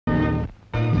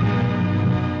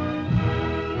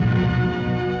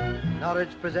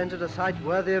Norwich presented a sight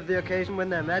worthy of the occasion when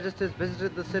their Majesties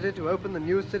visited the city to open the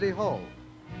new City Hall.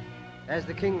 As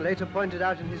the King later pointed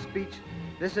out in his speech,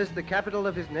 this is the capital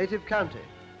of his native county,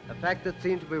 a fact that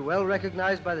seemed to be well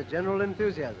recognized by the general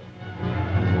enthusiasm.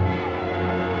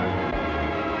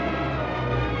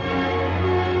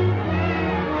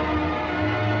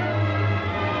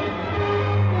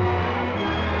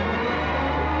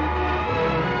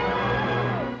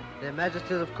 Their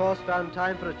Majesties, of course, found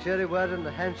time for a cheery word and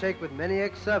a handshake with many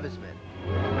ex-servicemen.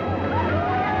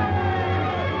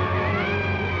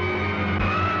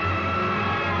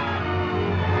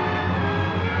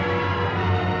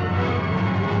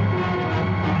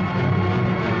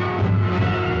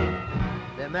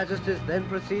 Their Majesties then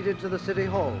proceeded to the City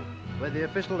Hall, where the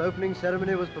official opening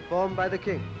ceremony was performed by the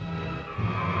King.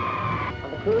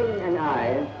 The Queen and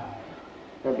I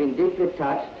have been deeply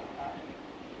touched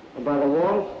by the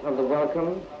warmth of the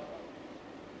welcome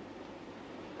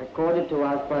accorded to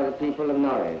us by the people of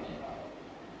Norwich.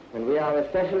 And we are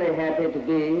especially happy to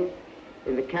be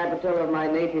in the capital of my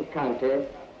native county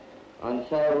on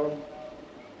so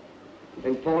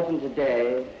important a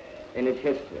day in its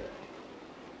history.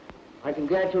 I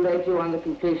congratulate you on the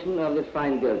completion of this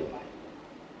fine building,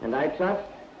 and I trust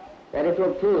that it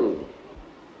will prove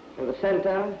the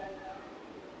center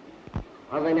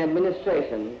of an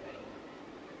administration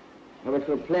which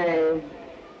will play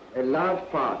a large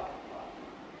part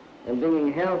in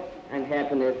bringing health and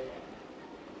happiness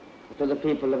to the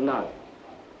people of Norwich.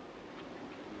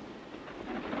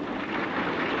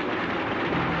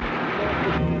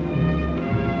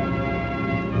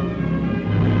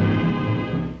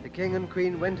 The King and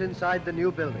Queen went inside the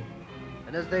new building,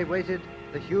 and as they waited,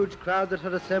 the huge crowd that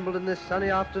had assembled in this sunny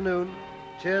afternoon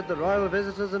cheered the royal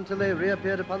visitors until they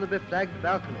reappeared upon the beflagged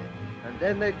balcony, and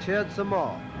then they cheered some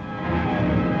more.